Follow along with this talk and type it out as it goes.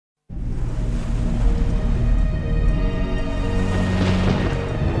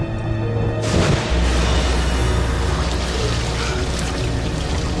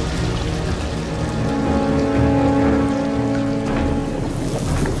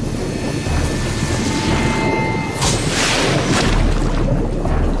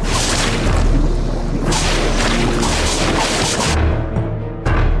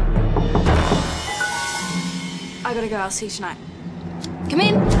I'll see you tonight. Come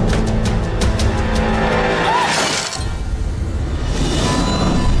in.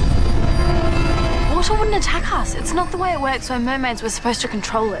 Water wouldn't attack us. It's not the way it works when mermaids were supposed to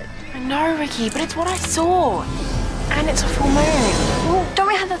control it. I know, Ricky, but it's what I saw. And it's a full moon. Well, don't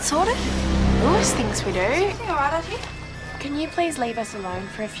we have that sorted? Lewis thinks we do. Everything all right out here? Can you please leave us alone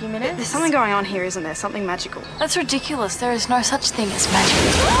for a few minutes? There's something going on here, isn't there? Something magical. That's ridiculous. There is no such thing as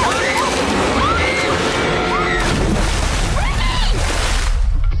magic.